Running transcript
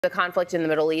The conflict in the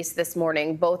Middle East this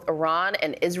morning, both Iran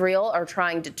and Israel are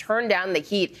trying to turn down the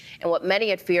heat in what many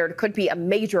had feared could be a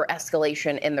major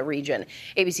escalation in the region.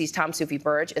 ABC's Tom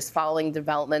Soufi-Burge is following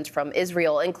developments from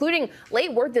Israel, including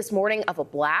late word this morning of a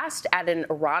blast at an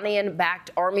Iranian-backed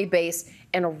army base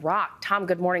in Iraq. Tom,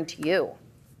 good morning to you.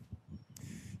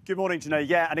 Good morning, Janae.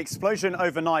 Yeah, an explosion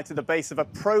overnight at the base of a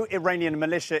pro-Iranian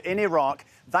militia in Iraq.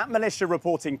 That militia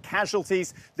reporting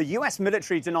casualties. The U.S.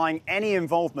 military denying any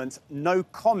involvement. No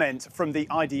comment from the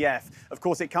IDF. Of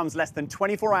course, it comes less than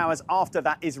 24 hours after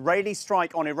that Israeli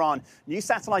strike on Iran. New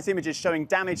satellite images showing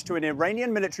damage to an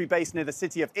Iranian military base near the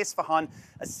city of Isfahan.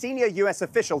 A senior U.S.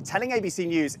 official telling ABC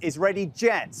News Israeli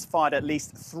jets fired at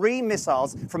least 3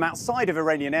 missiles from outside of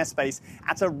Iranian airspace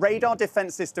at a radar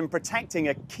defense system protecting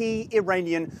a key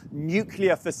Iranian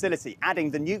nuclear facility, adding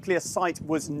the nuclear site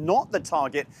was not the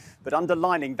target, but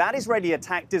underlining that Israeli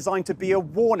attack designed to be a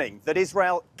warning that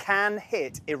Israel can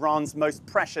hit Iran's most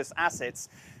precious assets.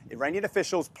 Iranian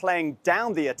officials playing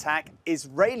down the attack,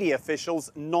 Israeli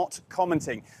officials not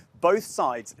commenting. Both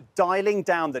sides dialing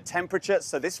down the temperature.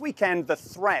 So this weekend, the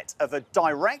threat of a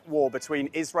direct war between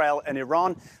Israel and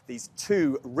Iran, these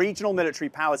two regional military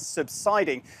powers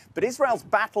subsiding. But Israel's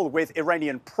battle with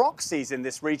Iranian proxies in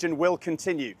this region will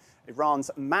continue. Iran's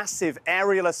massive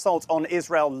aerial assault on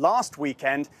Israel last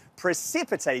weekend,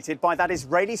 precipitated by that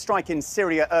Israeli strike in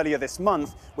Syria earlier this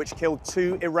month, which killed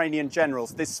 2 Iranian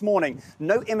generals. This morning,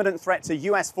 no imminent threat to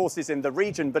U.S. forces in the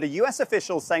region, but a U.S.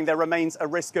 official saying there remains a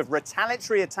risk of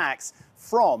retaliatory attacks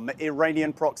from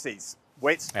Iranian proxies.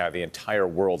 Whit? The entire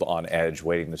world on edge,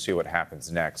 waiting to see what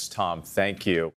happens next. Tom, thank you.